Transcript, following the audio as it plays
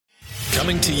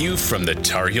Coming to you from the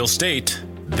Tar Heel State,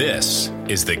 this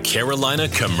is the Carolina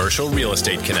Commercial Real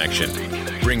Estate Connection,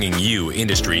 bringing you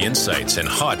industry insights and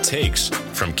hot takes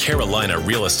from Carolina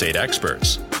real estate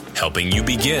experts, helping you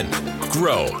begin,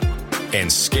 grow,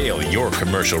 and scale your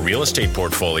commercial real estate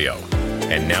portfolio.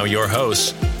 And now your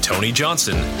hosts, Tony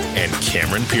Johnson and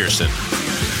Cameron Pearson.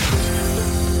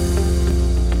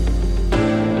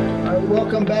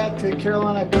 Welcome back to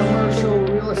Carolina Commercial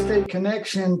Real Estate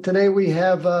Connection. Today we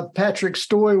have Patrick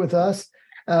Stoy with us.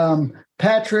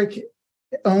 Patrick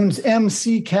owns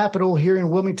MC Capital here in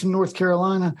Wilmington, North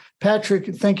Carolina.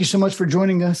 Patrick, thank you so much for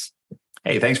joining us.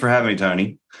 Hey, thanks for having me,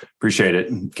 Tony. Appreciate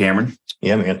it. Cameron?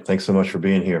 Yeah, man. Thanks so much for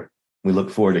being here. We look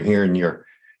forward to hearing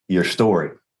your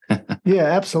story. Yeah,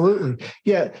 absolutely.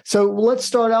 Yeah. So let's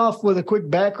start off with a quick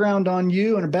background on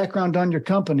you and a background on your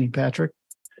company, Patrick.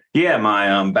 Yeah,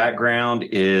 my background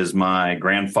is my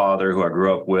grandfather, who I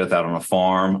grew up with out on a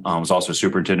farm, was also a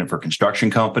superintendent for a construction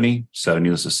company. So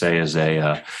needless to say, as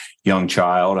a young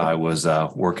child, I was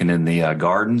working in the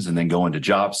gardens and then going to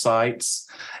job sites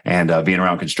and being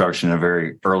around construction at a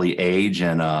very early age.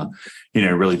 And,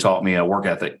 really taught me a work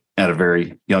ethic at a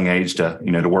very young age to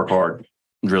work hard,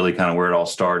 really kind of where it all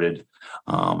started.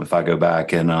 If I go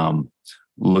back and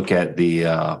look at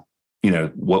the,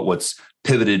 what's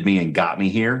pivoted me and got me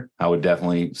here, I would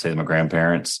definitely say that my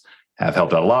grandparents have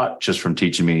helped out a lot just from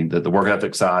teaching me the work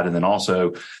ethic side. And then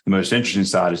also the most interesting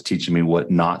side is teaching me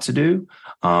what not to do.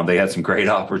 They had some great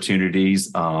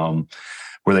opportunities where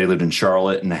they lived in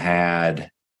Charlotte and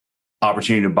had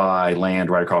opportunity to buy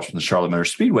land right across from the Charlotte Motor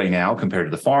Speedway now compared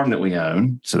to the farm that we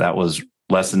own. So that was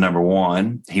lesson number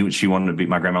one. My grandmother wanted to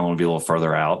be a little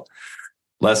further out.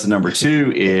 Lesson number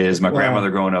two is my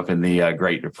grandmother growing up in the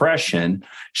Great Depression.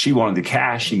 She wanted the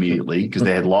cash immediately because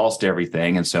they had lost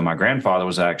everything. And so my grandfather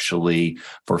was actually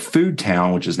for Food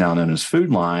Town, which is now known as Food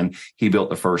Line. He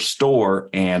built the first store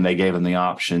and they gave him the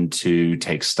option to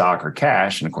take stock or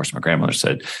cash. And of course, my grandmother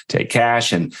said, take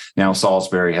cash. And now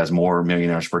Salisbury has more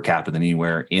millionaires per capita than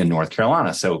anywhere in North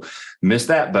Carolina. So missed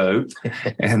that boat.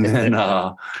 And then,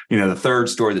 the third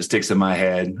story that sticks in my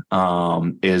head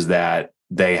is that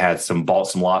they had bought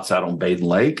some lots out on Baden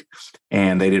Lake,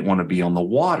 and they didn't want to be on the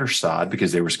water side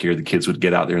because they were scared the kids would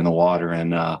get out there in the water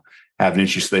and have an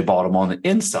issue. So they bought them on the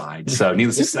inside. So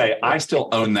needless to say, I still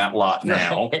own that lot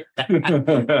now.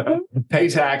 Pay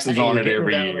taxes on it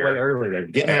every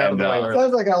year.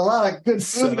 Sounds like a lot of good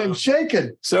food and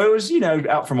shaking. So it was,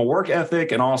 out from a work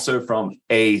ethic and also from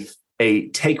a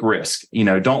take risk,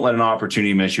 don't let an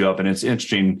opportunity mess you up. And it's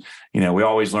interesting, we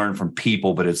always learn from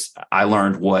people, but I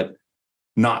learned what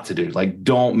not to do, like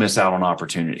don't miss out on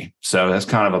opportunity. So that's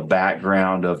kind of a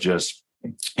background of just,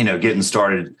 getting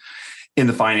started in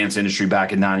the finance industry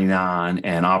back in 99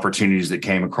 and opportunities that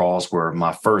came across where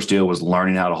my first deal was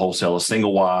learning how to wholesale a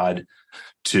single wide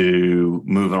to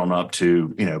moving on up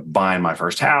to, buying my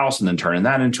first house and then turning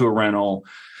that into a rental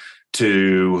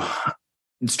to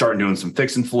starting doing some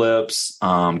fix and flips,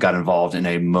 got involved in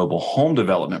a mobile home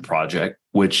development project,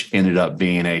 which ended up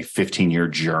being a 15-year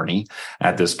journey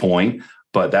at this point.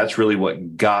 But that's really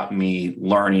what got me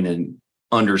learning and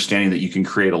understanding that you can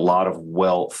create a lot of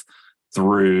wealth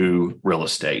through real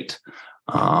estate,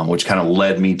 which kind of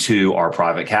led me to our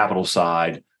private capital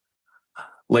side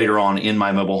later on in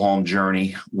my mobile home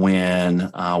journey when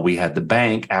we had the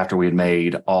bank, after we had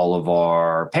made all of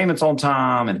our payments on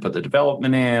time and put the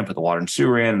development in, put the water and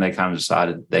sewer in, and they kind of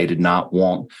decided they did not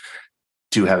want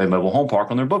to have a mobile home park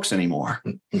on their books anymore.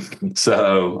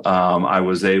 So I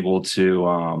was able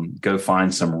to go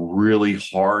find some really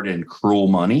hard and cruel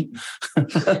money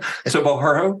to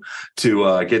borrow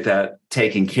to get that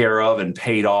taken care of and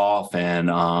paid off and,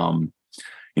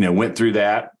 went through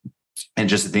that. And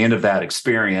just at the end of that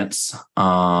experience,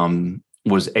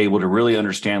 was able to really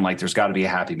understand, like, there's got to be a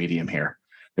happy medium here.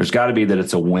 There's got to be that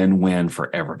it's a win-win for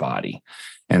everybody.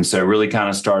 And so really kind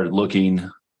of started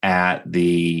looking at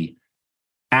the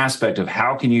aspect of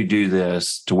how can you do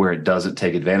this to where it doesn't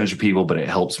take advantage of people, but it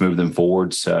helps move them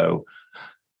forward. So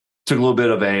took a little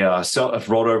bit of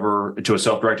rolled over to a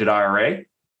self-directed IRA.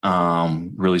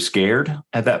 Really scared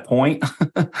at that point.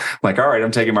 Like, all right,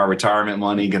 I'm taking my retirement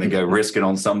money, going to go risk it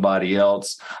on somebody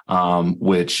else,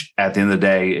 which at the end of the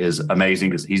day is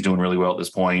amazing because he's doing really well at this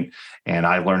point. And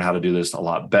I've learned how to do this a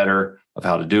lot better of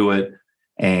how to do it.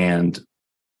 And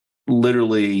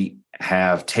literally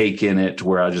have taken it to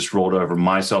where I just rolled over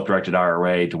my self-directed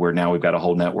IRA to where now we've got a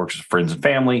whole network of friends and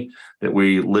family that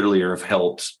we literally have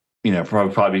helped,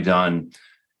 probably done,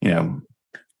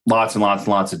 lots and lots and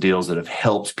lots of deals that have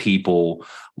helped people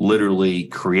literally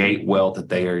create wealth that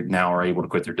they are able to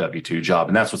quit their W-2 job.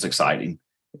 And that's what's exciting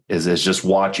is just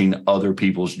watching other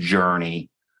people's journey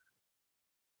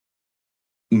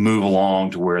move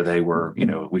along to where they were,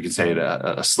 we could say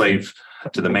a slave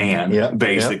to the man,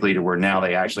 basically, to where now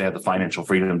they actually have the financial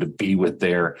freedom to be with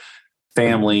their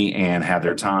family and have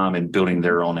their time and building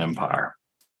their own empire.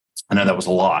 I know that was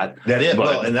a lot. That is,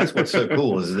 well, and that's what's so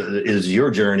cool is your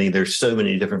journey. There's so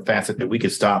many different facets that we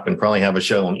could stop and probably have a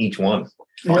show on each one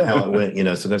on how it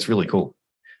went, so that's really cool.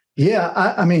 Yeah.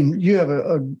 I mean, you have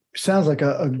sounds like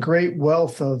a great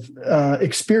wealth of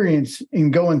experience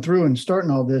in going through and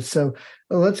starting all this. So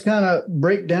let's kind of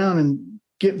break down and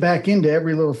get back into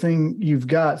every little thing you've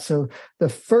got. So the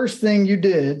first thing you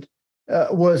did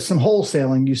was some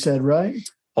wholesaling, you said, right?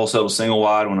 Wholesale single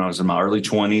wide when I was in my early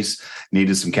 20s,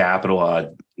 needed some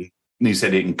capital. You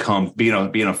said it didn't come,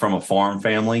 being from a farm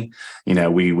family,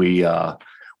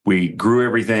 we grew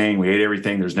everything, we ate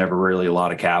everything. There's never really a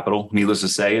lot of capital. Needless to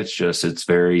say, it's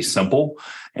very simple.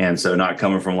 And so not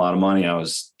coming from a lot of money, I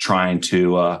was trying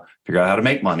to figure out how to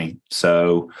make money.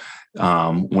 So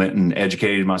went and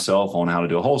educated myself on how to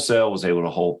do a wholesale, was able to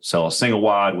wholesale a single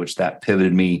wide, which that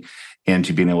pivoted me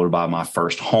into being able to buy my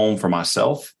first home for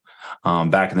myself.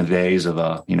 Back in the days of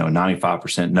a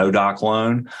 95% no doc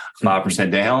loan,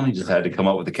 5% down, you just had to come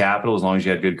up with the capital as long as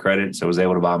you had good credit. So I was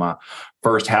able to buy my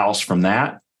first house from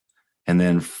that. And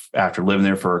then after living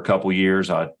there for a couple of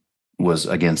years, I was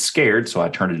again scared. So I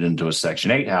turned it into a Section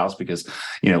 8 house because,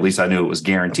 at least I knew it was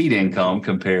guaranteed income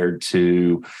compared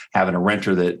to having a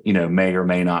renter that, may or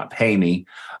may not pay me.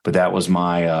 But that was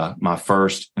my my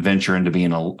first venture into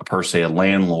being a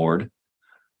landlord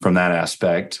from that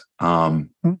aspect. And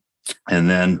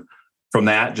then from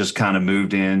that, just kind of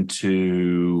moved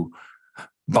into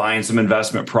buying some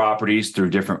investment properties through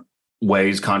different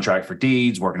ways, contract for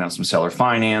deeds, working out some seller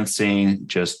financing,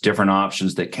 just different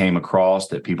options that came across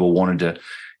that people wanted to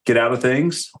get out of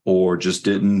things or just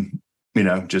didn't,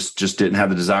 just didn't have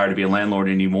the desire to be a landlord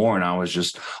anymore. And I was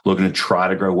just looking to try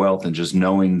to grow wealth and just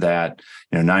knowing that,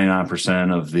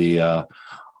 99% of the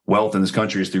wealth in this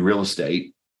country is through real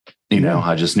estate.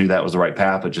 I just knew that was the right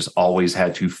path, but just always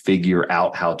had to figure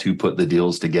out how to put the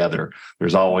deals together.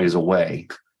 There's always a way.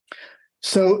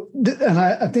 So, and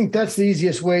I think that's the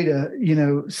easiest way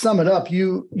to, sum it up.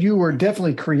 You were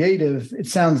definitely creative, it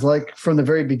sounds like, from the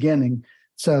very beginning.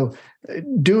 So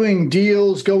doing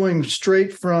deals, going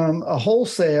straight from a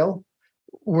wholesale,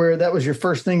 where that was your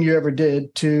first thing you ever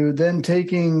did, to then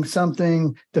taking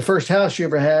the first house you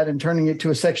ever had and turning it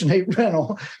to a Section 8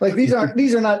 rental. Like these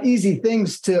are not easy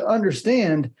things to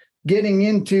understand.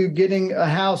 Getting a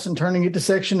house and turning it to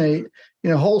Section 8,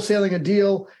 wholesaling a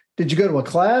deal. Did you go to a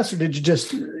class or did you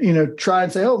just, try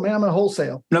and say, oh man, I'm going to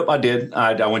wholesale? Nope, I did.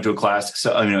 I went to a class,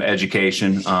 so,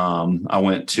 education. I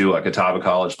went to Catawba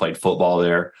College, played football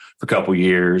there for a couple of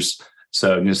years.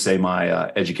 So I'm going to say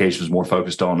my education was more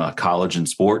focused on college and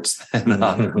sports and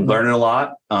learning a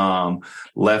lot.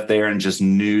 Left there and just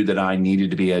knew that I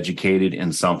needed to be educated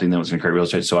in something that was going to create real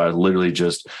estate. So I literally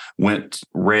just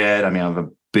read. I'm a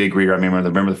big reader. I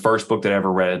remember the first book that I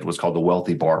ever read was called The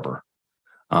Wealthy Barber.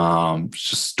 It's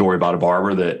just a story about a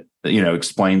barber that,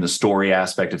 explained the story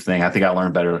aspect of thing. I think I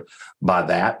learned better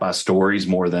by stories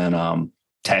more than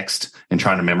text and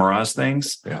trying to memorize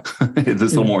things. Yeah. It's a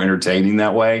little more entertaining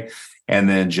that way. And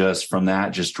then just from that,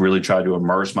 just really tried to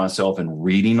immerse myself in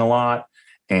reading a lot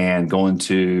and going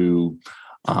to,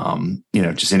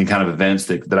 just any kind of events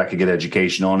that I could get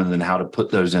education on, and then how to put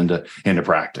those into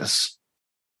practice.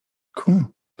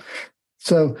 Cool.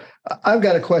 So I've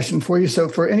got a question for you. So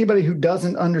for anybody who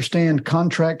doesn't understand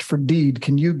contract for deed,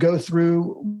 can you go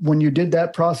through when you did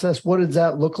that process? What did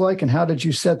that look like and how did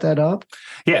you set that up?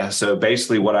 Yeah. So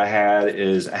basically what I had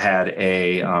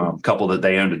a couple that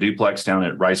they owned a duplex down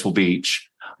at Riceville Beach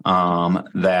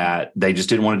that they just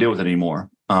didn't want to deal with it anymore.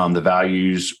 The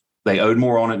values, they owed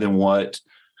more on it than what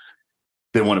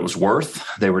it was worth.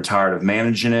 They were tired of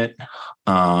managing it.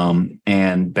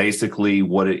 And basically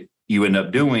you end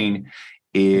up doing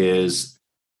is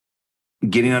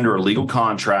getting under a legal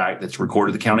contract that's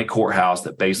recorded at the county courthouse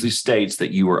that basically states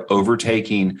that you are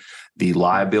overtaking the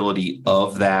liability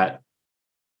of that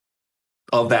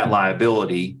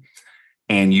liability,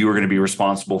 and you are going to be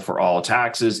responsible for all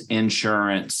taxes,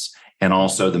 insurance, and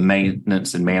also the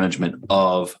maintenance and management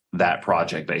of that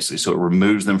project, basically. So it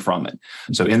removes them from it.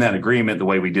 So in that agreement, the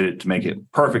way we did it to make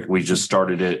it perfect, we just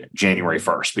started it January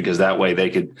 1st, because that way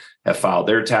they could have filed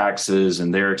their taxes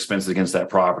and their expenses against that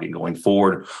property going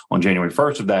forward on January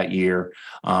 1st of that year.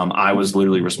 I was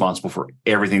literally responsible for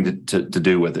everything to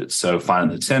do with it. So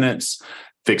finding the tenants,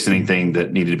 fix anything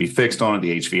that needed to be fixed on it,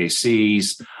 the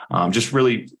HVACs, just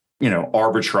really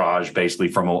arbitrage basically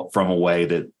from a way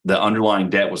that the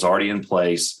underlying debt was already in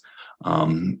place.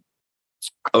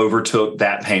 overtook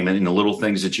that payment. And the little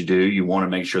things that you do, you want to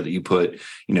make sure that you put,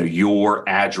 your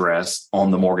address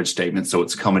on the mortgage statement. So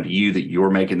it's coming to you that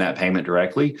you're making that payment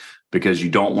directly, because you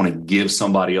don't want to give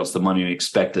somebody else the money and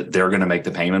expect that they're going to make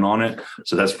the payment on it.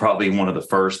 So that's probably one of the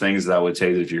first things that I would tell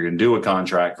you, that if you're going to do a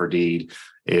contract for deed,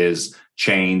 is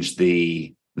change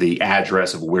the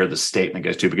address of where the statement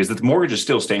goes to, because the mortgage is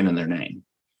still staying in their name.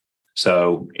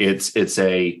 So it's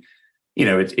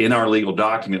in our legal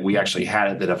document, we actually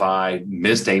had it that if I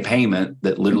missed a payment,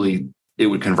 that literally it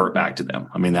would convert back to them.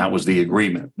 I mean, that was the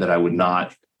agreement, that I would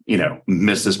not,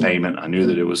 miss this payment. I knew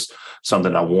that it was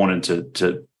something I wanted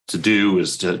to do,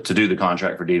 is to do the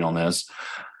contract for deed on this.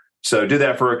 So did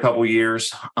that for a couple of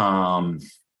years.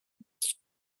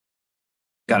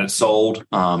 Got it sold.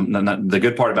 The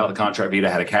good part about the contract deed, I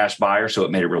had a cash buyer, so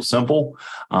it made it real simple.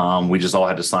 We just all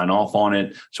had to sign off on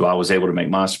it. So I was able to make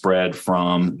my spread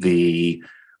from the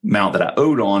amount that I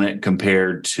owed on it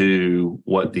compared to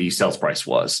what the sales price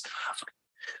was.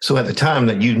 So at the time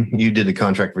that you did the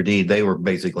contract for deed, they were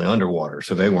basically underwater,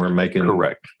 so they weren't making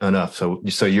correct enough.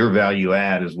 So your value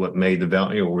add is what made the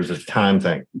value, or was it a time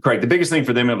thing? Correct. The biggest thing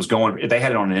for them, they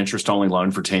had it on an interest only loan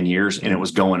for 10 years, and it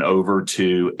was going over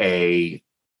to a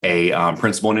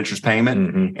principal and interest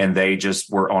payment, mm-hmm. and they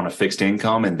just were on a fixed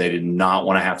income, and they did not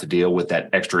want to have to deal with that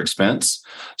extra expense.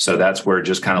 So that's where,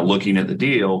 just kind of looking at the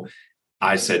deal,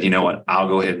 I said, you know what, I'll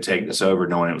go ahead and take this over,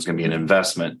 knowing it was going to be an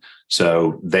investment.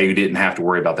 So they didn't have to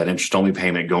worry about that interest only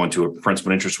payment going to a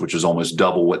principal interest, which is almost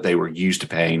double what they were used to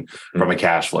paying from a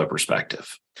cash flow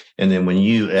perspective. And then when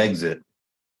you exit,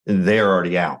 they're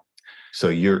already out. So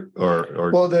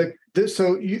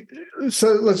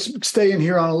so let's stay in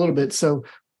here on a little bit. So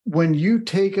when you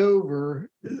take over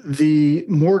the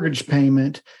mortgage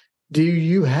payment, do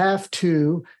you have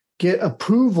to get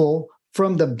approval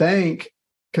from the bank?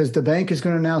 Because the bank is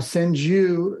going to now send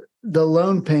you the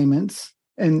loan payments.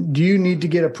 And do you need to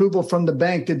get approval from the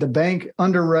bank? Did the bank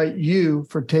underwrite you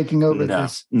for taking over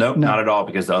this? No, not at all,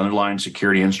 because the underlying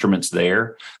security instruments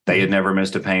there, they had never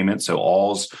missed a payment.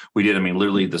 So we did,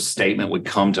 literally the statement would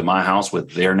come to my house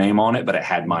with their name on it, but it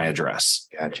had my address.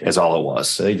 Gotcha. Is all it was.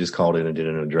 So they just called in and did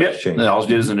an address change. All it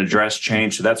did is an address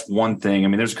change. So that's one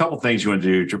thing. There's a couple of things you want to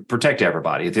do to protect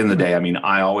everybody. At the end of the day,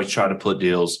 I always try to put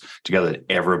deals together that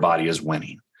everybody is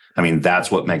winning. That's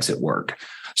what makes it work.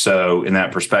 So in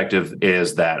that perspective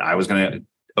is that I was going to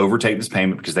overtake this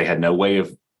payment because they had no way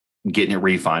of getting it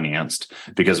refinanced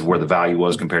because of where the value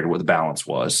was compared to what the balance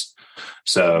was.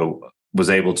 So was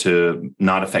able to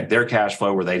not affect their cash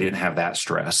flow where they didn't have that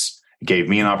stress. It gave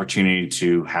me an opportunity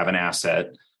to have an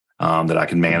asset that I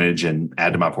can manage and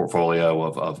add to my portfolio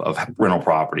of rental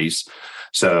properties.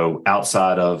 So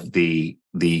outside of the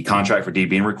contract for deed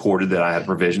being recorded, that I had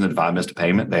provision that if I missed a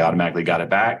payment, they automatically got it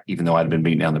back, even though I'd been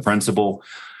beating down the principal.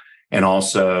 And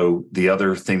also the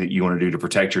other thing that you want to do to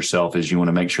protect yourself is you want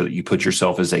to make sure that you put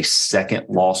yourself as a second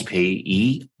loss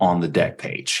payee on the deck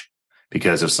page.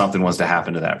 Because if something was to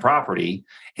happen to that property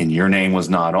and your name was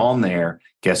not on there,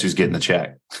 guess who's getting the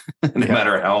check? No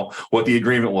matter what the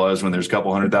agreement was, when there's a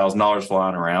couple $100,000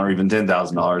 flying around, or even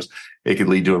 $10,000, it could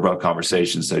lead to a rough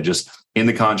conversation. So just in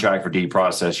the contract for deed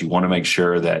process, you want to make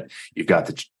sure that you've got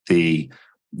the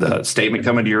statement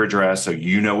coming to your address, so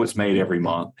you know what's made every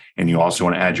month, and you also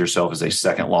want to add yourself as a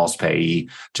second loss payee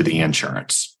to the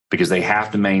insurance, because they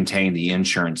have to maintain the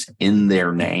insurance in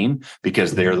their name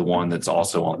because they're the one that's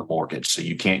also on the mortgage. So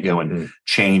you can't go and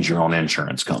change your own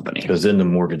insurance company. Because then the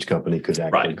mortgage company could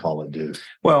actually call it due.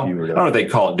 Well, I don't know if they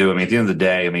call it due. At the end of the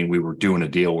day, we were doing a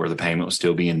deal where the payment was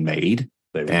still being made.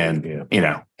 And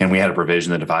we had a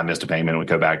provision that if I missed a payment, it would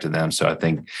go back to them. So I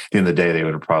think at the end of the day, they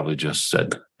would have probably just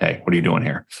said, hey, what are you doing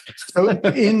here? So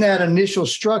in that initial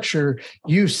structure,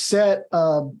 you set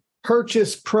a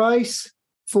purchase price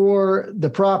for the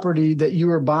property that you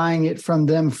were buying it from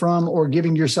them from, or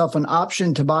giving yourself an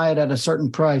option to buy it at a certain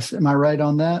price. Am I right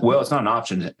on that? Well, it's not an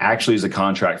option. It actually is a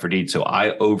contract for deed. So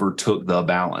I overtook the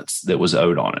balance that was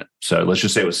owed on it. So let's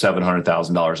just say it was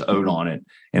 $700,000 owed on it.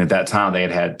 And at that time, they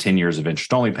had 10 years of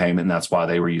interest only payment. And that's why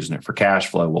they were using it for cash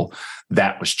flow. Well,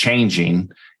 that was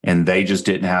changing, and they just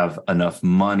didn't have enough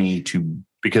money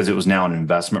because it was now an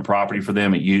investment property for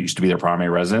them. It used to be their primary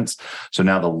residence. So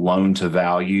now the loan to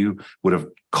value would have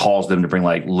caused them to bring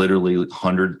literally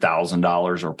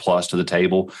 $100,000 or plus to the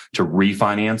table to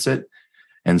refinance it.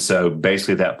 And so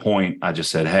basically at that point, I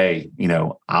just said, hey,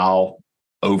 I'll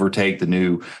overtake the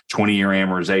new 20-year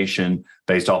amortization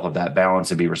based off of that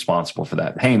balance and be responsible for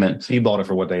that payment. So you bought it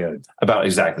for what they owed. About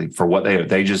exactly for what they owed.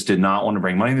 They just did not want to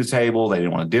bring money to the table. They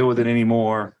didn't want to deal with it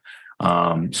anymore.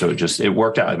 So it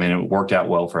worked out. It worked out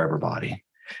well for everybody.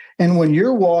 And when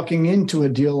you're walking into a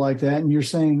deal like that and you're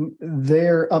saying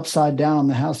they're upside down on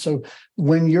the house, so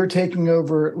when you're taking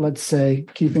over, let's say,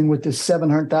 keeping with this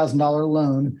 $700,000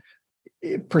 loan,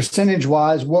 percentage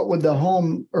wise, what would the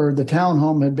home or the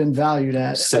townhome have been valued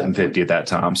at? 750 at that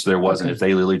time. So there wasn't, if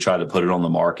they literally tried to put it on the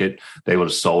market, they would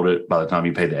have sold it. By the time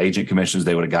you pay the agent commissions,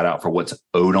 they would have got out for what's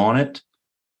owed on it.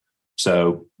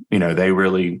 So, they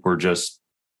really were just,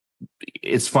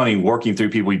 it's funny working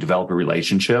through people. We develop a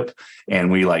relationship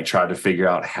and we tried to figure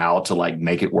out how to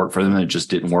make it work for them. And it just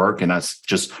didn't work. And I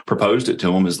just proposed it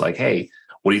to them as hey,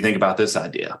 what do you think about this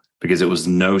idea? Because it was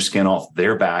no skin off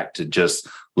their back to just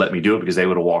let me do it, because they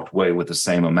would have walked away with the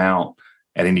same amount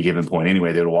at any given point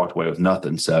anyway. They would have walked away with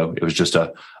nothing. So it was just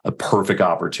a perfect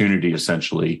opportunity,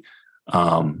 essentially,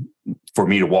 for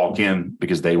me to walk in,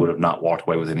 because they would have not walked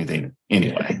away with anything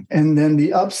anyway. And then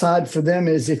the upside for them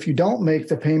is if you don't make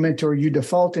the payment or you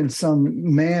default in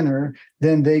some manner,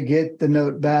 then they get the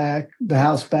note back, the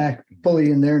house back fully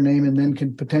in their name, and then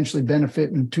can potentially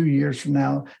benefit in 2 years from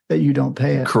now that you don't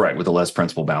pay it. Correct, with a less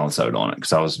principal balance owed on it,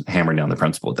 because I was hammering down the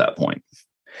principal at that point.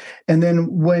 And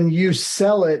then when you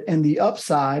sell it, and the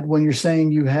upside, when you're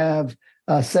saying you have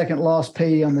a second loss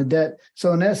pay on the debt.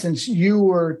 So in essence, you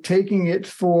were taking it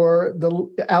for the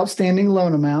outstanding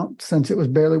loan amount, since it was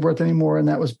barely worth any more, and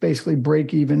that was basically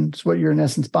break even. It's what you're in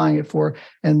essence buying it for.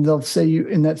 And they'll say you,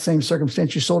 in that same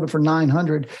circumstance, you sold it for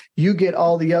 900. You get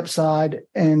all the upside,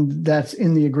 and that's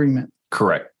in the agreement.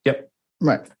 Correct. Yep.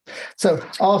 Right. So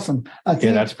awesome.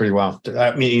 Yeah, that's pretty wild.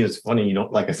 I mean, it's funny,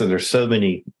 like I said, there's so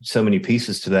many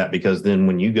pieces to that, because then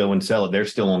when you go and sell it, they're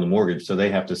still on the mortgage. So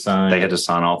they have to sign. They had to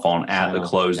sign off on at the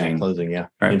closing. Yeah.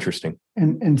 Right. Interesting.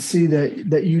 And see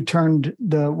that you turned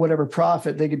the whatever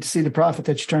profit, they get to see the profit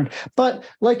that you turned. But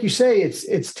like you say,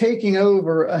 it's taking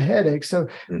over a headache. So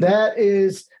that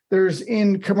is, there's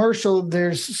in commercial,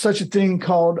 there's such a thing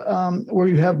called where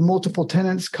you have multiple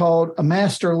tenants, called a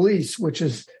master lease, which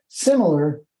is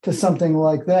similar to something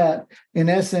like that. In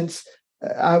essence,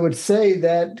 I would say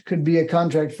that could be a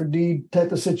contract for deed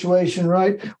type of situation,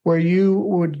 right? Where you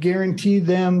would guarantee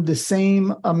them the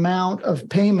same amount of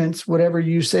payments, whatever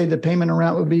you say the payment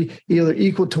amount would be, either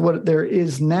equal to what there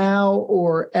is now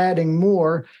or adding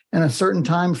more in a certain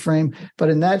time frame. But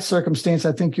in that circumstance,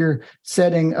 I think you're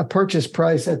setting a purchase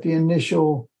price at the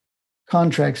initial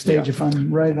contract stage, if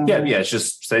I'm right on that. Yeah, it's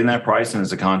just setting that price, and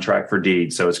it's a contract for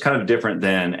deed. So it's kind of different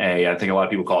than I think a lot of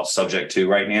people call it subject to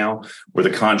right now, where the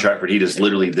contract for deed is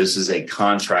literally, this is a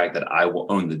contract that I will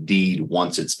own the deed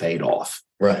once it's paid off.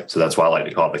 Right. So that's why I like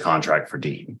to call it the contract for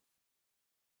deed.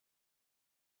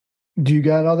 Do you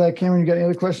got all that, Cameron? You got any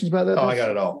other questions about that? Oh, I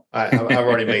got it all. I've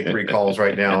already made 3 calls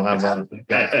right now. I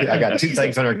got 2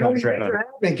 things under contract.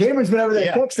 And Cameron's been over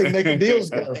there texting, making deals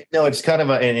go. No, it's kind of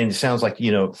and it sounds like,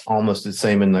 almost the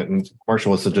same in the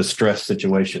commercial. It's a distress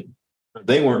situation.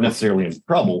 They weren't necessarily in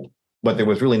trouble, but there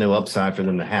was really no upside for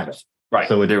them to have it. Right.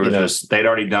 So there was they'd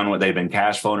already done what they've been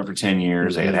cash flowing it for 10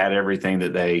 years. They had everything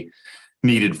that they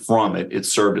needed from it. It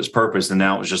served its purpose. And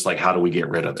now it was just how do we get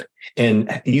rid of it?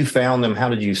 And you found them. How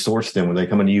did you source them? Were they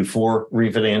coming to you for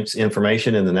refinance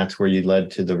information, and then that's where you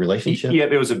led to the relationship? Yeah,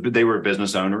 they were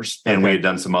business owners, and we had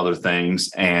done some other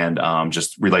things, and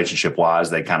just relationship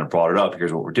wise, they kind of brought it up.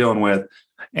 Here's what we're dealing with,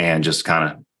 and just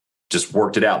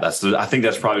worked it out. I think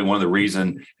that's probably one of the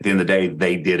reasons at the end of the day,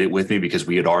 they did it with me, because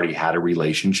we had already had a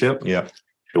relationship. Yeah.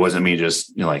 It wasn't me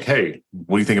just, hey,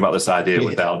 what do you think about this idea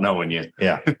without knowing you?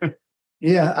 Yeah.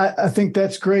 Yeah, I think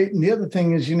that's great. And the other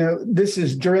thing is, this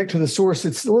is direct to the source.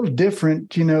 It's a little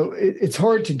different. It's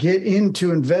hard to get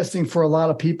into investing for a lot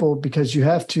of people, because you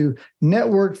have to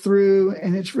network through,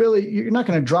 and it's really, you're not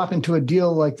going to drop into a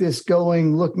deal like this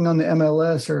looking on the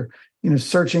MLS or,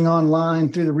 searching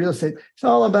online through the real estate. It's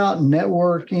all about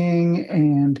networking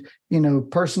and,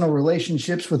 personal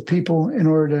relationships with people in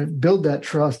order to build that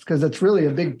trust, because that's really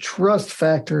a big trust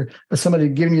factor of somebody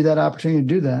giving you that opportunity to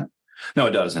do that. No,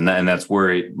 it does. And that's where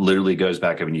it literally goes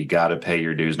back. I mean, you got to pay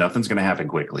your dues. Nothing's going to happen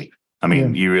quickly. I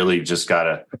mean, you really just got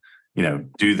to,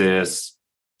 do this,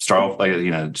 start off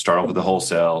with the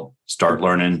wholesale, start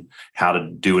learning how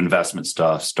to do investment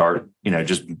stuff, start,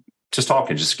 just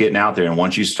talking, just getting out there. And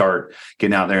once you start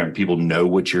getting out there and people know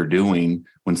what you're doing,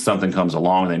 when something comes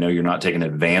along, they know you're not taking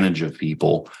advantage of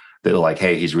people. They're like,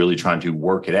 hey, he's really trying to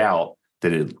work it out.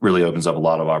 That it really opens up a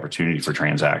lot of opportunity for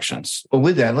transactions. Well,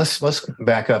 with that, let's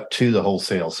back up to the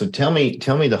wholesale. So tell me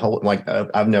the whole,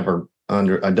 I've never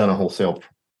done a wholesale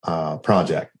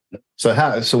project.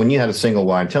 So when you had a single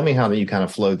wide, tell me how that you kind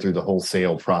of flowed through the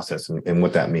wholesale process and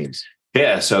what that means.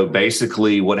 Yeah. So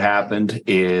basically what happened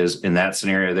is, in that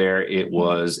scenario there, it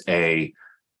was a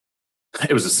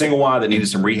It was a single wide that needed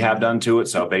some rehab done to it.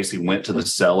 So I basically went to the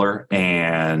seller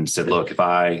and said, look, if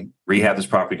I rehab this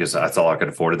property, because that's all I could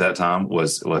afford at that time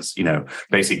was,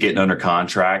 basically getting under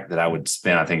contract, that I would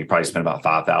spend, I think probably spent about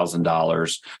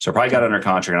 $5,000. So I probably got under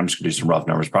contract. I'm just gonna do some rough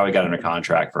numbers. Probably got under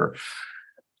contract for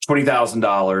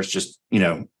 $20,000. Just,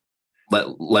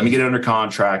 let me get it under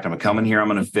contract. I'm gonna come in here. I'm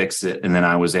gonna fix it. And then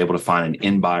I was able to find an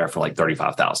in buyer for like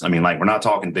 $35,000. I mean, like, we're not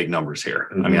talking big numbers here.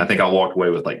 Mm-hmm. I mean, I think I walked away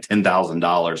with like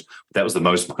 $10,000. That was the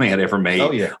most money I'd ever made.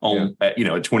 Oh, yeah.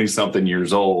 At 20 something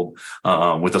years old,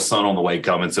 with a son on the way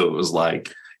coming. So it was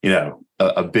like,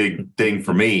 a big thing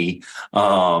for me,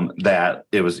 that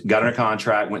it was got under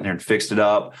contract, went there and fixed it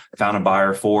up, found a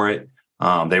buyer for it.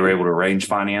 They were able to arrange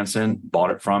financing, bought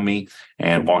it from me,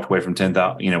 and walked away from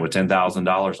 $10,000, with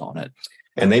 $10,000 on it.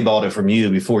 And they bought it from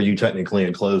you before you technically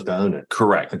enclosed to own it.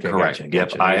 Correct. Okay, correct.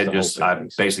 Gotcha. Yep. I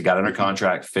basically got under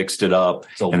contract, fixed it up,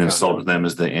 and then sold to them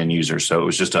as the end user. So it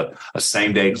was just a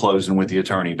same day closing with the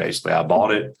attorney. Basically, I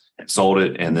bought it, sold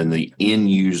it, and then the end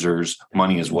user's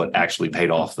money is what actually paid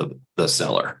off the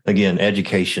seller. Again,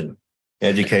 education.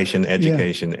 So that's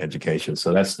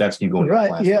you going to right.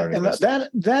 class. Yeah, and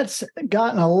that's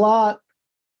gotten a lot,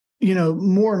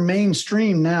 more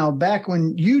mainstream now. Back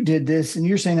when you did this, and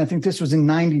you're saying, I think this was in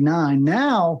 '99.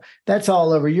 Now that's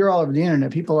all over. You're all over the internet.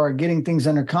 People are getting things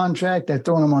under contract. They're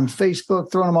throwing them on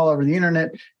Facebook, throwing them all over the internet.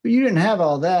 But you didn't have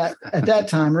all that at that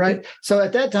time, right? So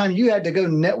at that time, you had to go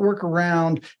network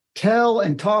around, tell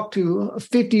and talk to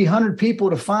 50, 100 people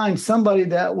to find somebody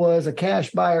that was a cash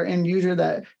buyer end user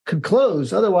that could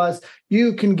close. Otherwise,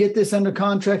 you can get this under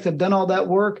contract, have done all that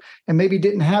work, and maybe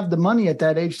didn't have the money at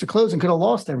that age to close and could have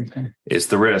lost everything. It's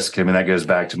the risk. I mean, that goes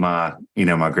back to my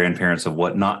grandparents of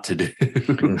what not to do,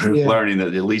 learning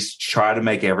that at least try to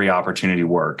make every opportunity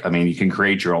work. I mean, you can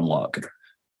create your own luck.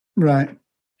 Right.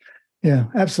 Yeah,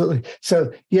 absolutely.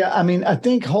 So, I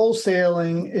think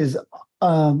wholesaling is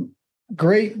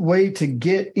great way to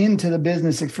get into the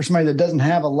business for somebody that doesn't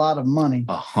have a lot of money.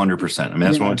 100%. I mean,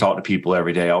 that's when we talk to people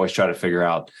every day. I always try to figure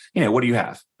out, what do you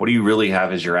have? What do you really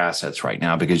have as your assets right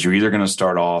now? Because you're either going to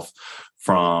start off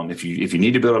from, if you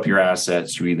need to build up your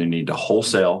assets, you either need to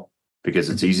wholesale because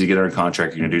it's easy to get under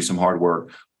contract. You're going to do some hard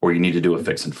work, or you need to do a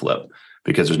fix and flip,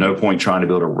 because there's no point trying to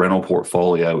build a rental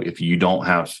portfolio if you don't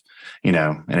have,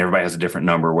 and everybody has a different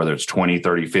number, whether it's 20,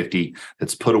 30, 50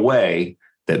 that's put away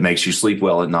that makes you sleep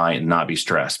well at night and not be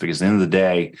stressed. Because at the end of the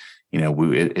day,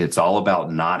 it's all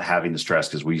about not having the stress,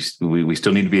 because we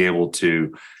still need to be able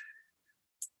to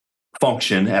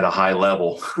function at a high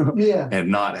level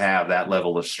and not have that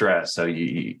level of stress. So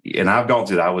and I've gone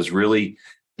through that.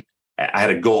 I had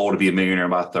a goal to be a millionaire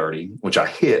by 30, which I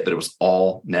hit, but it was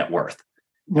all net worth.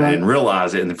 Right. I didn't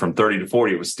realize it. And then from 30 to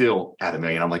 40, it was still at $1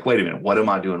 million. I'm like, wait a minute, what am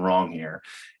I doing wrong here?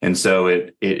 And so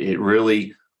it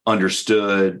really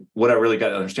understood what I really got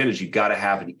to understand is you got to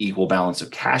have an equal balance of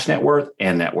cash net worth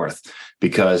and net worth,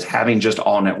 because having just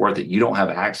all net worth that you don't have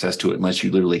access to it unless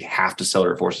you literally have to sell it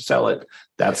or forced to sell it,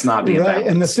 that's not being right. balanced.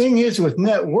 And the thing is with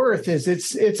net worth is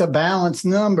it's a balanced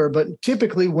number, but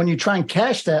typically when you try and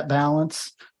cash that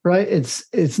balance, right,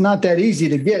 it's not that easy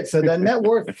to get. So that net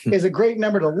worth is a great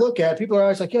number to look at. People are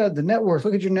always like, the net worth,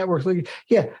 look at your net worth.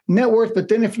 Net worth. But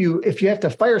then if you have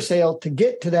to fire sale to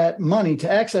get to that money,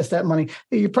 to access that money,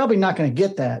 you're probably not going to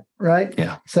get that. Right.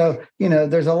 Yeah. So,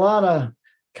 there's a lot of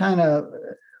kind of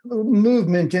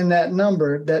movement in that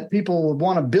number that people would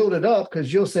want to build it up,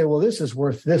 because you'll say, well, this is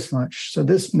worth this much, so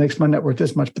this makes my net worth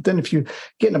this much. But then if you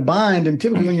get in a bind, and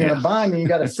typically when you're in a bind and you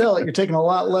got to sell it, you're taking a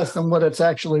lot less than what it's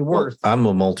actually worth. I'm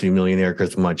a multimillionaire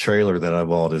because my trailer that I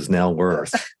bought is now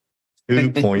worth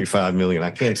 $2.5 million. I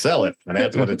can't sell it, and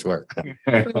that's what it's worth.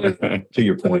 To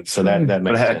your point. So that makes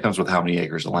but that sense. comes with how many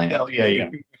acres of land? Oh, yeah.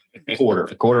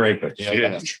 Quarter acre.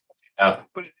 Yeah.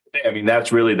 But I mean,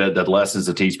 that's really the lessons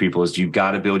to teach people is you've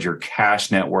got to build your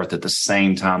cash net worth at the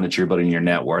same time that you're building your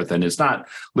net worth. And it's not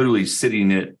literally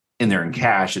sitting it in there in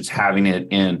cash. It's having it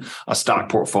in a stock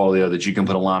portfolio that you can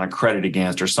put a line of credit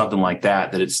against or something like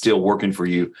that it's still working for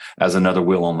you as another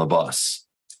wheel on the bus.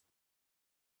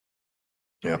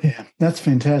 Yeah, that's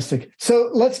fantastic.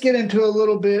 So let's get into a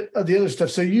little bit of the other stuff.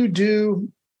 So you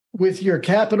do, with your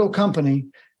capital company,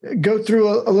 go through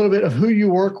a little bit of who you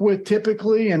work with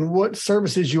typically and what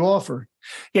services you offer.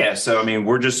 Yeah. So, I mean,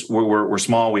 we're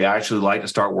small. We actually like to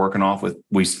start working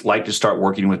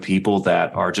with people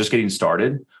that are just getting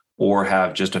started or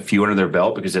have just a few under their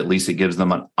belt, because at least it gives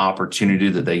them an opportunity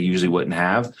that they usually wouldn't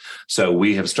have. So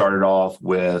we have started off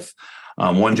with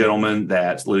one gentleman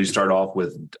that's literally started off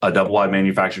with a double-wide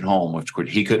manufactured home, which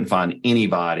he couldn't find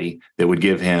anybody that would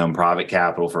give him private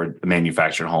capital for a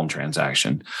manufactured home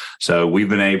transaction. So we've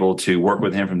been able to work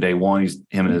with him from day one.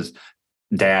 Him and his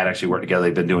dad actually work together.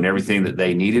 They've been doing everything that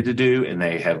they needed to do. And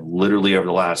they have literally over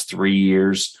the last 3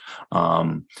 years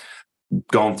gone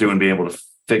through and been able to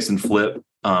fix and flip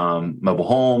mobile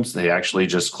homes. They actually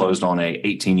just closed on a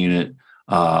 18-unit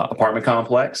apartment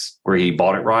complex where he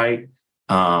bought it right, is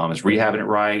rehabbing it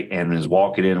right, and is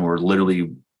walking in. And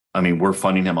we're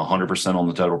funding him 100% on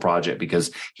the total project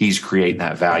because he's creating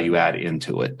that value add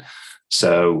into it.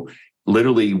 So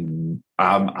literally,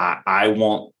 I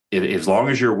want, as long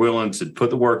as you're willing to put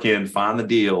the work in, find the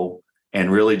deal,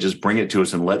 and really just bring it to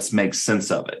us and let's make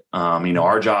sense of it.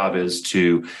 Our job is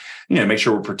to, make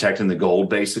sure we're protecting the gold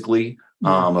basically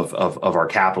of our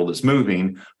capital that's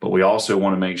moving, but we also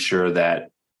want to make sure that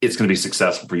it's going to be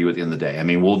successful for you at the end of the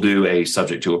day. We'll do a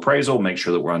subject to appraisal, make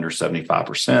sure that we're under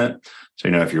 75%. So,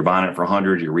 if you're buying it for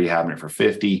 100, you're rehabbing it for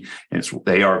 50, and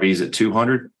the ARV's at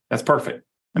 200, that's perfect.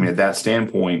 At that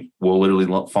standpoint, we'll literally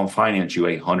finance you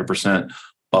 100%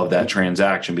 of that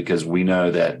transaction because we know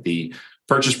that the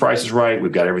purchase price is right.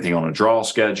 We've got everything on a draw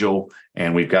schedule,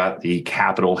 and we've got the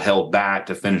capital held back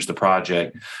to finish the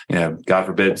project. God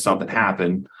forbid something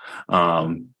happened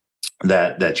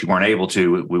that you weren't able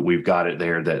to. We've got it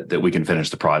there that we can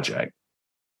finish the project.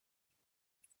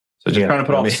 So just trying to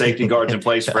put all the safety guards in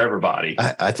place for everybody.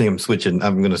 I think I'm switching.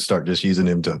 I'm going to start just using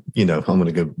him to, I'm going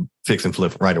to go fix and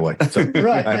flip right away. So,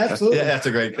 right. Absolutely. Yeah, that's a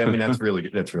great, that's really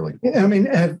good. That's really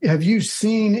good. Have you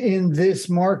seen in this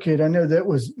market, I know that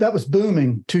was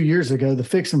booming 2 years ago, the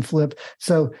fix and flip.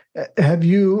 So have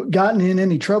you gotten in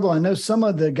any trouble? I know some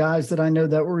of the guys that I know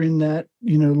that were in that,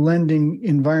 lending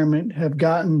environment have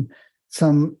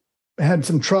had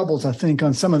some troubles, I think,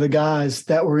 on some of the guys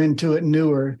that were into it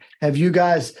newer. Have you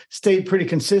guys stayed pretty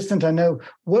consistent? I know,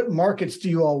 what markets do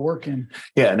you all work in?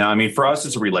 Yeah, no, for us,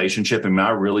 it's a relationship. I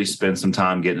really spend some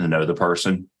time getting to know the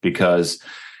person because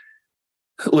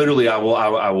literally I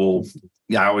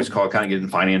always call it kind of getting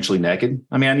financially naked.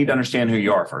 I need to understand who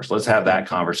you are first. Let's have that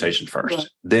conversation first. Right.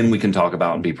 Then we can talk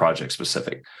about and be project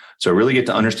specific. So really get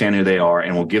to understand who they are,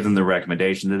 and we'll give them the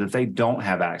recommendation that if they don't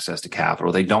have access to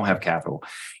capital,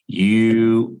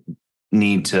 you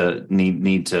need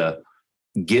to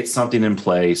get something in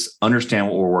place, understand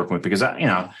what we're working with, because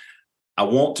I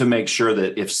want to make sure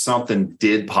that if something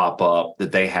did pop up,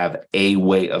 that they have a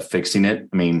way of fixing it.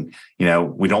 We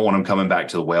don't want them coming back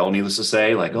to the well, needless to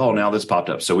say, like, oh, now this popped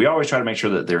up. So we always try to make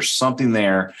sure that there's something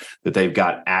there that they've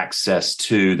got access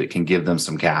to that can give them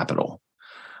some capital.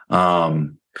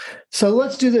 So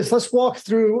let's do this. Let's walk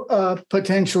through a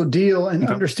potential deal and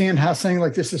understand how something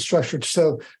like this is structured.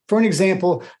 So for an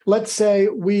example, let's say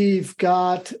we've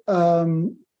got a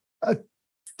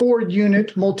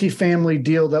 4-unit multifamily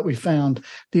deal that we found.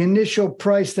 The initial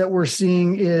price that we're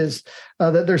seeing is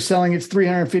that they're selling, it's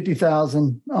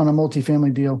 $350,000 on a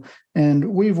multifamily deal.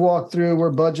 And we've walked through, we're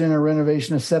budgeting a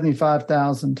renovation of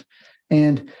 $75,000.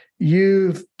 And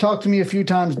you've talked to me a few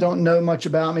times, don't know much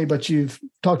about me, but you've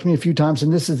talked to me a few times,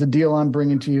 and this is the deal I'm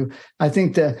bringing to you. I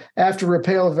think the after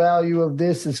repair value of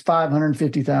this is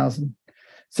 $550,000.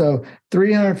 So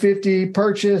 350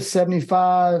 purchase,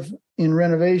 75 in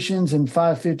renovations, and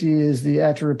 550 is the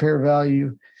after repair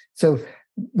value. So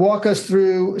walk us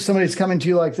through, somebody's coming to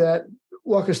you like that.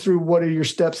 Walk us through what are your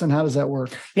steps and how does that work?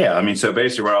 Yeah. So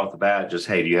basically right off the bat, just,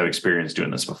 hey, do you have experience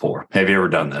doing this before? Have you ever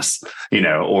done this?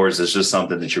 Or is this just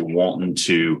something that you're wanting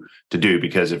to do?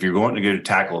 Because if you're going to go to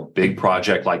tackle a big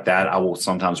project like that, I will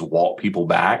sometimes walk people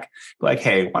back like,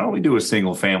 hey, why don't we do a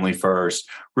single family first?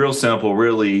 Real simple,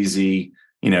 real easy.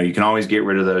 You can always get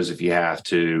rid of those if you have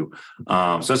to.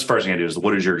 So that's the first thing I do is,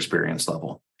 what is your experience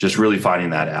level? Just really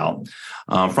finding that out.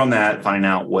 From that, finding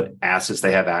out what assets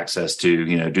they have access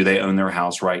to. Do they own their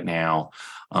house right now?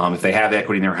 If they have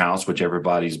equity in their house, which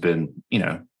everybody's been,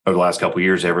 over the last couple of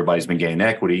years, everybody's been gaining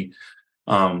equity.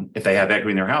 If they have equity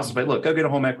in their house, if they look, go get a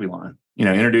home equity line.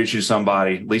 Introduce you to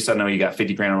somebody. At least I know you got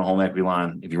 $50,000 on a home equity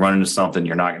line. If you run into something,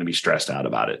 you're not going to be stressed out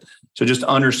about it. So just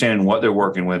understanding what they're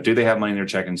working with. Do they have money in their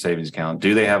checking savings account?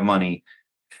 Do they have money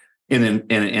in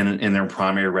their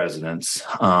primary residence?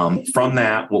 From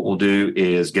that, what we'll do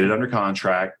is get it under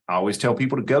contract. I always tell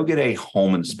people to go get a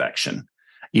home inspection.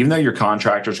 Even though your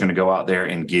contractor is going to go out there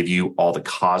and give you all the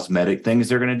cosmetic things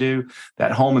they're going to do,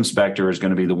 that home inspector is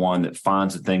going to be the one that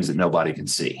finds the things that nobody can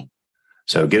see.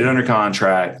 So get it under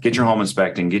contract, get your home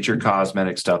inspecting, get your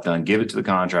cosmetic stuff done, give it to the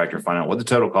contractor, find out what the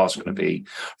total cost is going to be.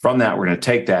 From that, we're going to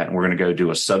take that and we're going to go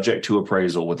do a subject to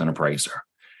appraisal with an appraiser.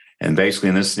 And basically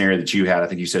in this scenario that you had, I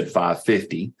think you said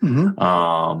 550.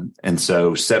 Mm-hmm. And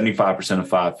so 75% of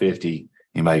 550,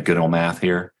 anybody good on math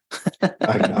here?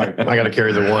 I got to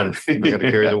carry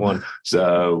the one.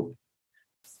 So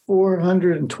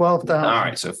 $412,000. All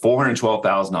right. So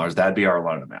 $412,000, that'd be our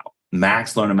loan amount.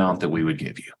 max loan amount that we would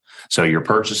give you. So you're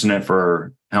purchasing it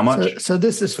for how much? So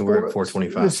this is we're at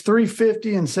 425. It's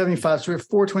 350 and 75. So we're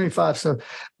 425. So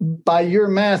by your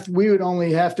math, we would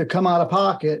only have to come out of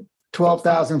pocket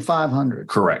 12,500.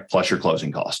 Correct. Plus your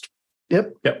closing cost.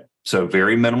 Yep. So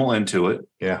very minimal into it.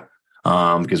 Yeah.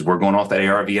 Because we're going off that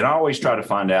ARV, and I always try to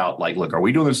find out, like, look, are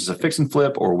we doing this as a fix and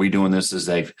flip, or are we doing this as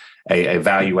a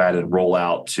value added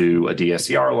rollout to a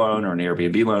DSCR loan or an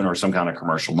Airbnb loan or some kind of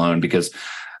commercial loan? Because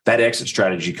that exit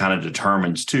strategy kind of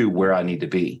determines too where I need to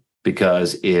be.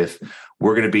 Because if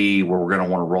we're going to be where we're going to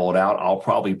want to roll it out, I'll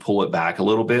probably pull it back a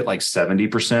little bit, like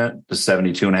 70% to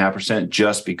 72.5%,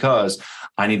 just because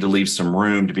I need to leave some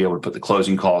room to be able to put the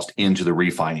closing cost into the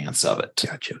refinance of it.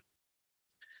 Gotcha.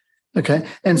 Okay.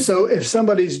 And so if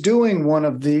somebody's doing one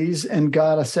of these and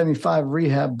got a 75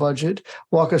 rehab budget,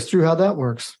 walk us through how that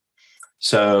works.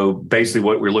 So basically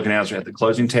what we're looking at is at the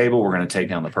closing table, we're going to take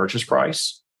down the purchase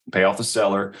price, pay off the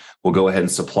seller. We'll go ahead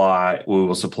and we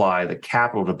will supply the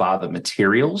capital to buy the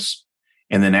materials.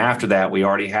 And then after that, we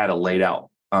already had a laid out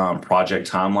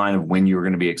project timeline of when you were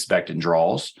going to be expecting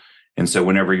draws. And so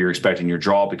whenever you're expecting your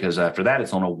draw, because after that,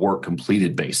 it's on a work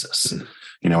completed basis.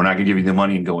 You know, we're not going to give you the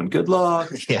money and going, good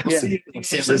luck. Yeah. See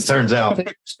if this turns out.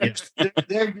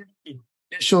 Their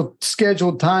initial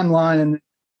scheduled timeline, and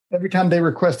every time they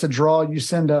request a draw, you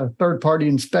send a third-party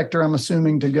inspector, I'm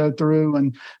assuming, to go through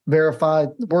and verify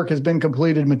work has been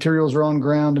completed, materials are on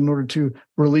ground in order to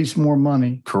release more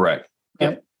money. Correct.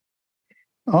 Yep.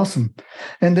 Awesome.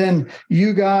 And then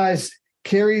you guys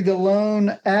carry the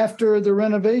loan after the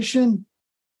renovation?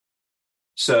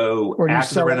 So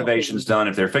after the renovation's done,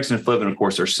 if they're fixing and flipping, of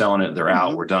course, they're selling it, they're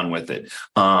out, we're done with it.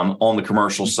 On the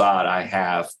commercial side, I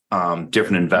have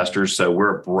different investors. So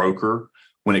we're a broker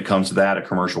when it comes to that, a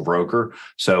commercial broker.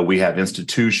 So we have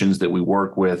institutions that we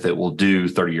work with that will do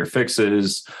 30-year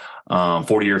fixes,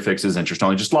 40-year fixes, interest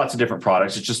only, just lots of different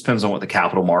products. It just depends on what the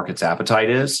capital market's appetite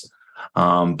is.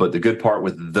 But the good part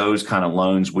with those kind of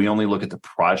loans, we only look at the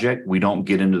project. We don't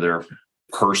get into their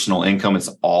personal income. It's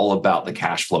all about the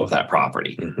cash flow of that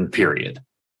property, period.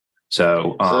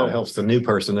 So that helps the new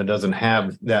person that doesn't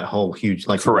have that whole huge,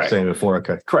 like you were saying before.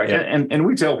 Okay. Correct. Yeah. And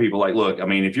we tell people, like, look, I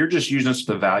mean, if you're just using this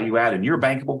for the value add and you're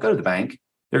bankable, go to the bank.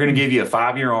 They're going to give you a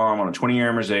 5-year arm on a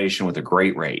 20-year amortization with a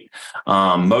great rate.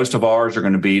 Most of ours are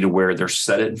going to be to where they're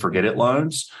set it and forget it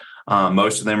loans.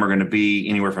 Most of them are going to be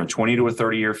anywhere from 20 to a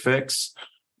 30-year fix.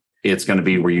 It's going to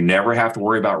be where you never have to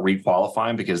worry about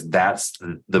requalifying, because that's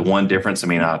the one difference. I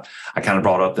mean, I kind of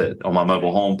brought up that on my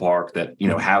mobile home park that, you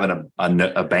know, having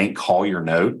a bank call your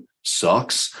note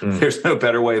sucks. There's no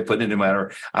better way of putting it. No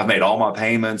matter, I've made all my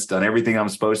payments, done everything I'm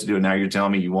supposed to do, and now you're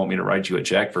telling me you want me to write you a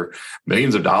check for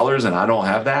millions of dollars, and I don't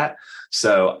have that.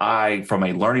 So from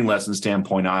a learning lesson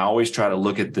standpoint, I always try to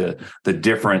look at the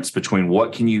difference between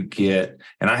what can you get.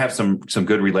 And I have some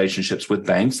good relationships with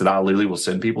banks that I literally will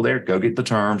send people there, go get the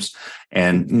terms,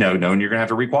 and knowing you're going to have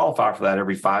to requalify for that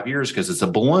every 5 years because it's a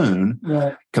balloon,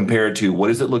 right, compared to what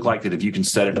does it look like that if you can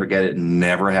set it, forget it, and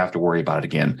never have to worry about it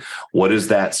again. What is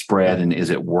that spread, and is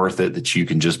it worth it that you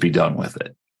can just be done with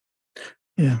it?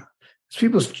 Yeah.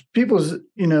 People's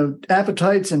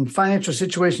appetites and financial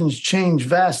situations change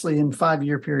vastly in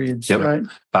 5-year periods, right?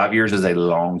 5 years is a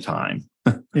long time.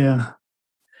 Yeah.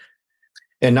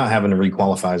 And not having to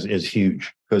requalify is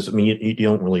huge, because I mean, you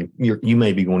don't really, you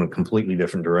may be going a completely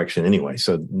different direction anyway.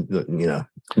 So,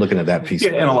 looking at that piece.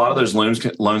 Yeah, and a lot of those loans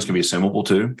can be assumable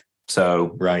too.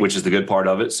 So, right, which is the good part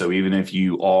of it. So even if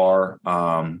you are,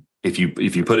 if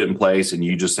you put it in place and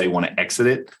you just say want to exit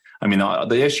it, I mean,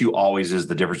 the issue always is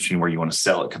the difference between where you want to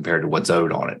sell it compared to what's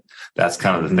owed on it. That's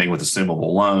kind of the thing with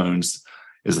assumable loans,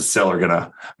 is the seller going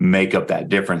to make up that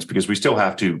difference, because we still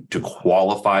have to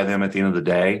qualify them at the end of the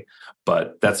day.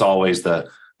 But that's always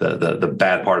the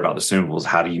bad part about the assumables.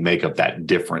 How do you make up that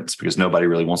difference? Because nobody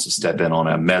really wants to step in on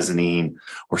a mezzanine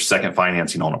or second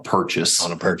financing on a purchase.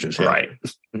 Yeah. Right.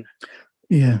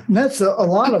 Yeah. And that's a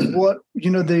lot of what,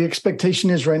 the expectation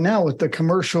is right now with the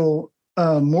commercial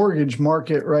mortgage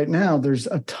market right now. There's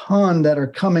a ton that are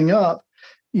coming up,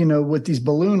 with these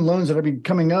balloon loans that are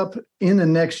coming up in the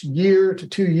next year to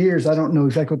 2 years. I don't know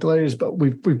exactly what the latest is, but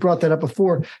we've brought that up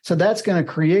before. So that's going to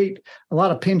create a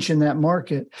lot of pinch in that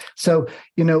market. So,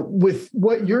 with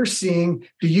what you're seeing,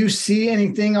 do you see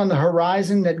anything on the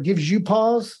horizon that gives you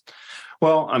pause?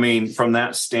 Well, I mean, from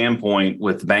that standpoint,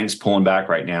 with the banks pulling back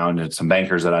right now, and some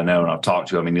bankers that I know and I've talked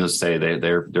to, I mean, needless to say,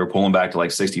 they're pulling back to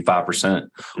like 65%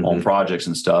 on projects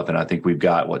and stuff. And I think we've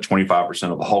got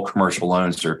 25% of all commercial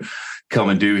loans are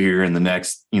coming due here in the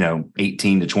next,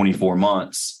 18 to 24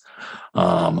 months. A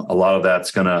lot of that's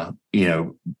going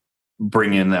to,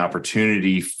 bring in the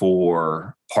opportunity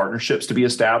for partnerships to be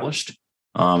established.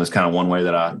 is kind of one way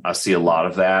that I see a lot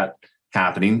of that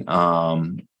happening.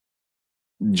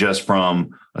 Just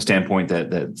from a standpoint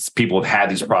that people have had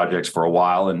these projects for a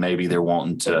while, and maybe they're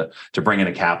wanting to bring in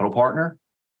a capital partner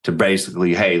to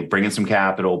basically, hey, bring in some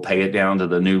capital, pay it down to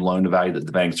the new loan to value that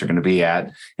the banks are going to be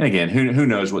at. And again, who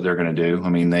knows what they're going to do? I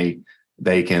mean,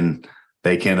 they can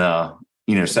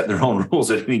set their own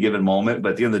rules at any given moment,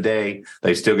 but at the end of the day,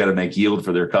 they still got to make yield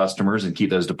for their customers and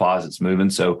keep those deposits moving.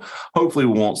 So hopefully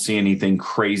we won't see anything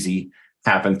crazy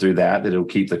happen through that it'll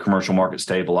keep the commercial market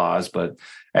stabilized. But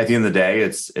at the end of the day,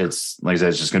 it's like I said,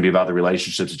 it's just going to be about the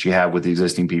relationships that you have with the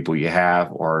existing people you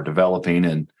have or are developing,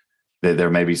 and that there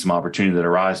may be some opportunity that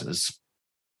arises.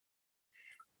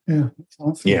 Yeah. That's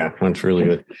awesome. Yeah, that's really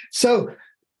good. So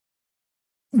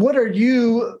what are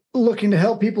you looking to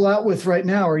help people out with right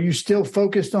now? Are you still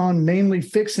focused on mainly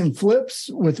fix and flips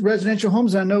with residential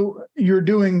homes? I know you're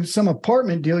doing some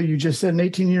apartment deal. You just said an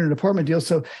 18-unit apartment deal.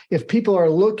 So if people are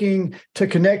looking to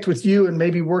connect with you and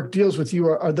maybe work deals with you,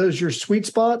 are those your sweet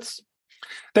spots?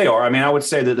 They are. I mean, I would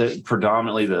say that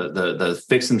predominantly the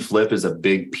fix and flip is a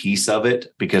big piece of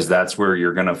it, because that's where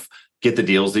you're going to get the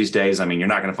deals these days. I mean, you're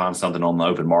not going to find something on the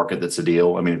open market that's a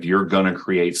deal. I mean, if you're going to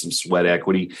create some sweat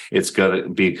equity, it's going to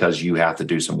be because you have to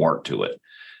do some work to it.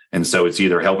 And so it's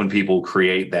either helping people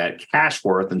create that cash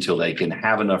worth until they can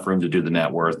have enough room to do the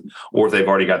net worth, or if they've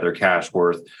already got their cash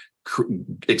worth,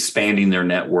 expanding their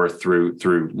net worth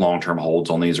through long-term holds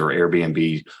on these, or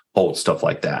Airbnb holds, stuff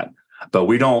like that. But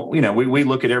we don't, we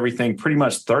look at everything pretty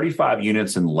much 35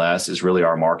 units and less is really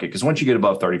our market. Because once you get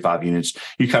above 35 units,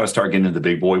 you kind of start getting into the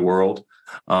big boy world.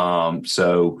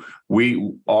 So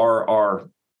our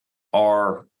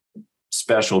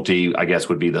specialty, I guess,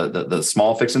 would be the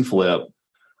small fix and flip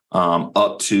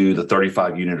up to the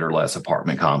 35 unit or less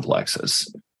apartment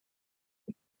complexes.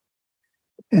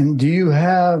 And do you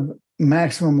have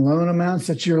maximum loan amounts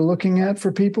that you're looking at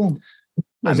for people?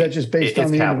 Is that just based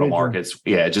on the capital individual? markets?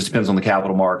 Yeah, it just depends on the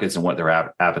capital markets and what their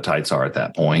appetites are at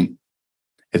that point.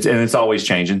 It's always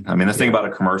changing. I mean, the thing about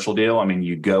a commercial deal, I mean,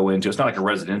 you go into, it's not like a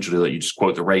residential deal that you just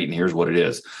quote the rate and here's what it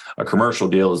is. A commercial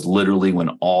deal is literally when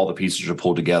all the pieces are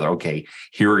pulled together. Okay,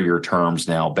 here are your terms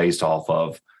now based off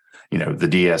of, the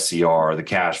DSCR, the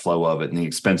cash flow of it, and the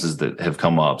expenses that have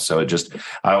come up. So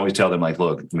I always tell them, like,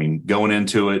 look, I mean, going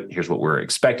into it, here's what we're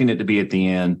expecting it to be at the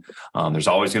end. There's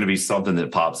always going to be something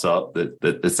that pops up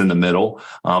that's in the middle,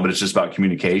 but it's just about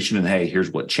communication. And hey,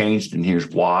 here's what changed, and here's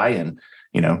why, and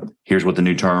here's what the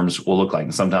new terms will look like.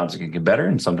 And sometimes it can get better,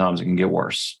 and sometimes it can get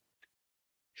worse.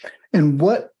 And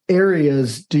what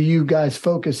areas do you guys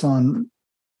focus on?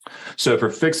 So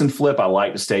for fix and flip, I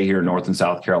like to stay here in North and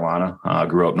South Carolina. I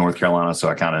grew up in North Carolina, so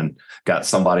I kind of got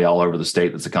somebody all over the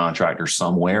state that's a contractor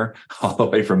somewhere, all the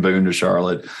way from Boone to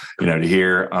Charlotte, to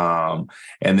here.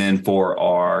 And then for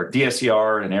our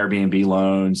DSCR and Airbnb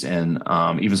loans, and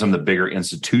even some of the bigger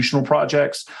institutional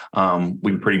projects,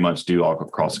 we pretty much do all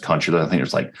across the country. I think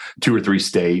there's like 2 or 3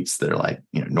 states that are like,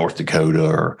 North Dakota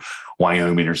or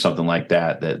Wyoming or something like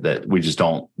that we just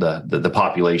don't, the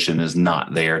population is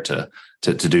not there to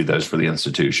do those for the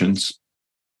institutions.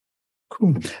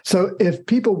 Cool. So if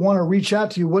people want to reach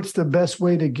out to you, what's the best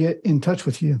way to get in touch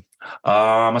with you?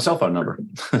 My cell phone number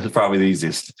is probably the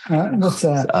easiest. What's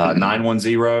that?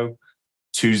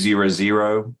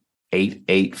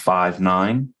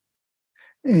 910-200-8859.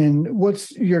 And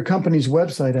what's your company's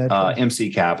website address?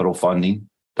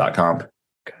 mccapitalfunding.com.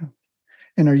 Okay.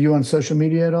 And are you on social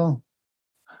media at all?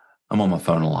 I'm on my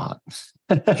phone a lot.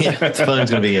 Yeah, the phone's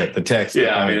going to be it. The text.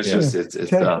 Yeah, I mean, it's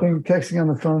texting on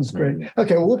the phone is great.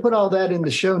 Okay, well, we'll put all that in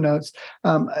the show notes.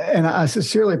 And I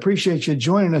sincerely appreciate you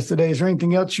joining us today. Is there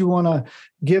anything else you want to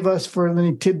give us for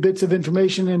any tidbits of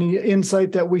information, any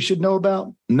insight that we should know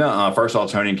about? No, first of all,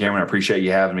 Tony and Cameron, I appreciate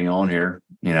you having me on here.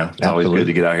 It's always good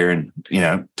to get out here and,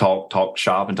 talk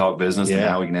shop and talk business and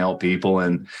how we can help people.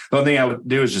 And the only thing I would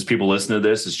do is just people listen to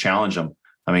this is challenge them.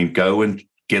 I mean, go and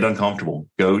get uncomfortable.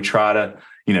 Go try to,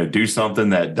 do something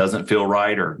that doesn't feel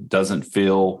right or doesn't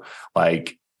feel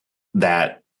like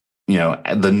that,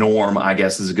 the norm, I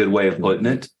guess, is a good way of putting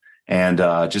it. And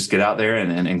just get out there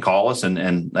and call us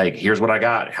and like, here's what I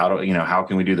got. How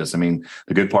can we do this? I mean,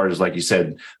 the good part is, like you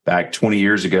said, back 20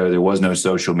 years ago, there was no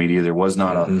social media. There was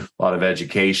not a lot of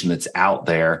education that's out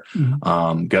there.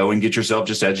 Mm-hmm. Go and get yourself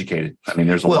just educated. I mean,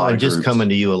 there's a lot of just groups. Coming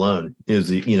to you alone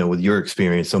is, with your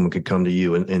experience, someone could come to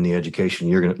you in the education.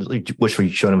 You're going to, which we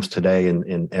showed them today.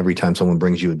 And every time someone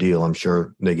brings you a deal, I'm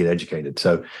sure they get educated.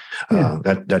 So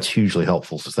that's hugely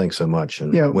helpful. So thanks so much.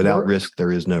 And without risk,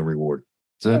 there is no reward.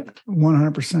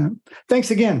 100%.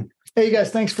 Thanks again. Hey, you guys,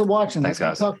 thanks for watching. Thanks,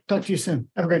 guys. Talk to you soon.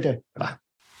 Have a great day. Bye.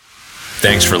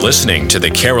 Thanks for listening to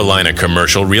the Carolina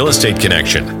Commercial Real Estate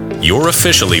Connection. you're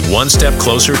officially one step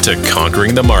closer to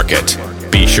conquering the market.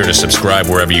 Be sure to subscribe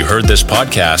wherever you heard this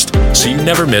podcast so you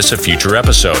never miss a future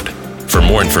episode. For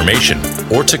more information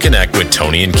or to connect with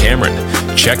Tony and Cameron,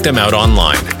 check them out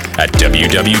online at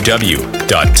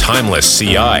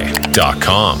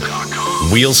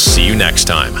www.timelessci.com. We'll see you next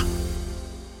time.